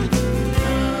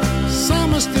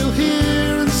 Some are still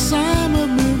here and some have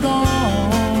moved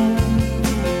on.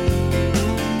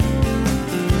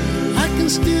 I can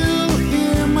still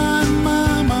hear my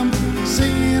mama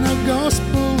singing a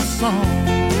gospel song.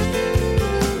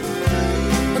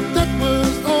 But that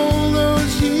was all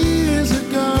those years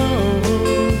ago.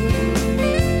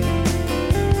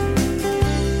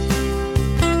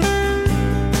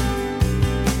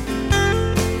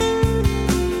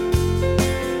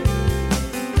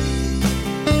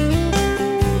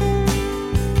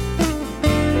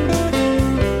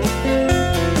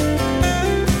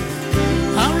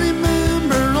 I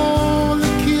remember all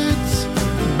the kids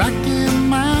back in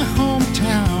my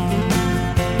hometown.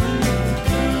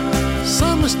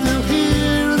 Some are still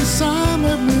here and some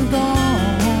have moved on.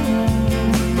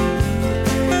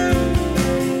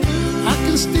 I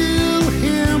can still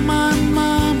hear my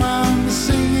mama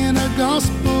singing a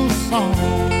gospel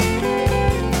song.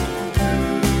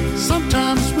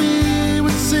 Sometimes we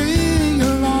would sing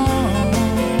along.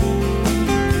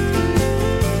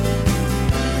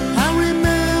 I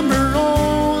remember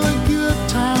all the good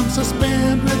times I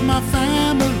spent with my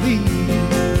family.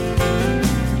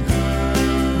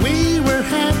 We were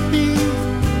happy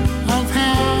of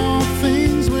how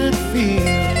things would feel.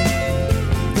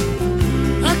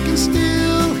 I can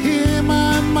still hear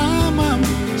my mama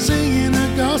singing a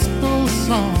gospel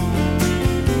song.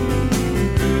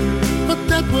 But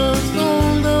that was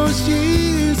all those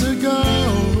years ago.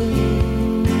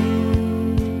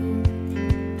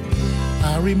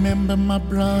 I remember my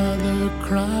brother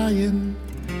crying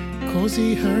 'cause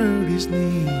he hurt his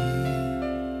knee.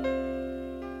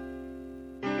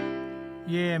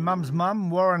 Yeah, Mum's Mum,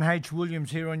 Warren H.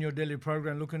 Williams here on your daily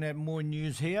program, looking at more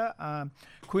news here.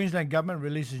 Queensland Government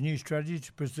releases new strategy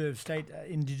to preserve state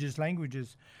Indigenous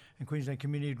languages, and Queensland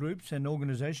community groups and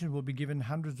organisations will be given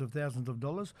hundreds of thousands of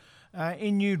dollars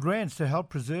in new grants to help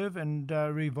preserve and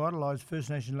revitalise First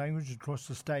Nation languages across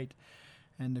the state.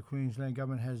 And the Queensland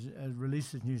Government has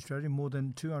released its new strategy. More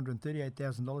than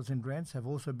 $238,000 in grants have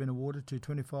also been awarded to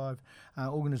 25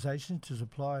 organisations to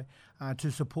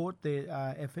support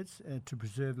their efforts to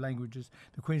preserve languages.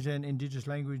 The Queensland Indigenous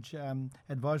Language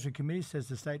Advisory Committee says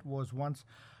the state was once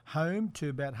home to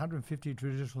about 150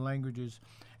 traditional languages.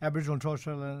 Aboriginal and Torres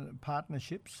Strait Islander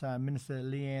Partnerships Minister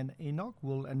Leanne Enoch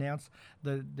will announce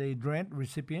the grant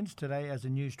recipients today as a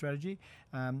new strategy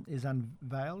is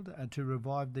unveiled to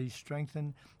revive the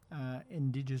strengthen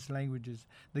Indigenous languages.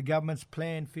 The government's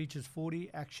plan features 40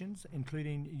 actions,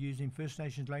 including using First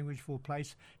Nations language for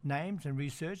place names and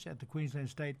research at the Queensland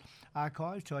State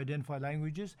Archives to identify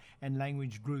languages and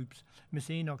language groups. Ms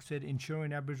Enoch said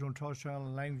ensuring Aboriginal and Torres Strait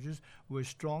Islander languages were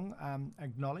strong,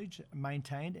 acknowledged,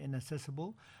 maintained and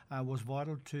accessible was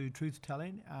vital to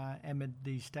truth-telling amid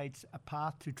the state's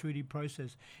path to treaty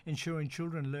process. Ensuring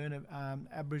children learn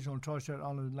Aboriginal and Torres Strait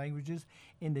Islander languages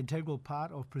in the integral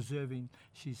part of preserving,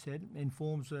 she said,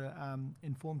 informs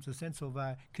a sense of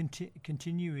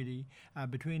continuity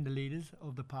between the leaders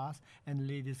of the past and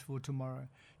leaders for tomorrow.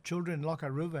 Children in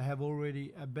Lockhart River have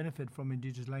already benefited from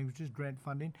Indigenous languages grant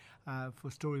funding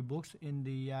for storybooks in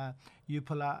the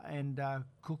Yupala and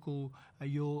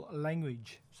Kukulyor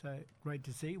language. So great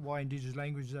to see why Indigenous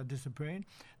languages are disappearing.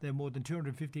 There are more than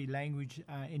 250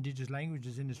 Indigenous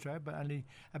languages in Australia, but only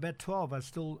about 12 are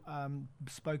still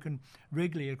spoken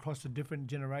regularly across the different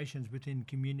generations within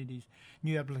communities.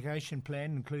 New application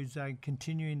plan includes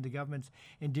continuing the government's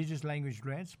Indigenous language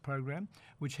grants program,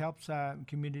 which helps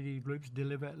community groups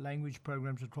deliver language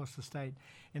programs across the state.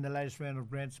 In the latest round of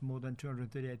grants, more than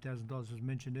 $238,000, as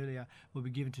mentioned earlier, will be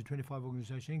given to 25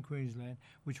 organisations in Queensland,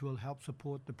 which will help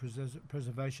support the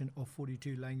preservation of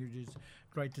 42 languages.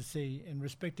 Great to see. And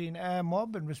respecting our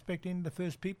mob and respecting the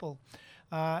First People.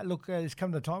 It's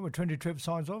come to the time where Trinity Trev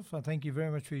signs off. Thank you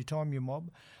very much for your time, your mob.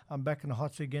 I'm back in the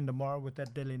hot seat again tomorrow with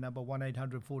that deadly number,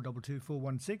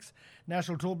 1-800-422-416.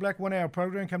 National Talkblack, 1 hour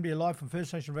program, come to you live from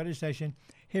First Nation radio station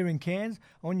here in Cairns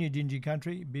on your Dingy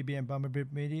Country, BBM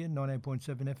Bummerbip Media,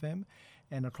 98.7 FM.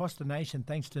 And across the nation,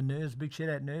 thanks to NERS. Big shout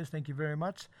out, NERS. Thank you very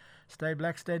much. Stay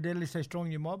black, stay deadly, stay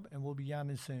strong, your mob, and we'll be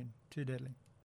yarning soon. Too deadly.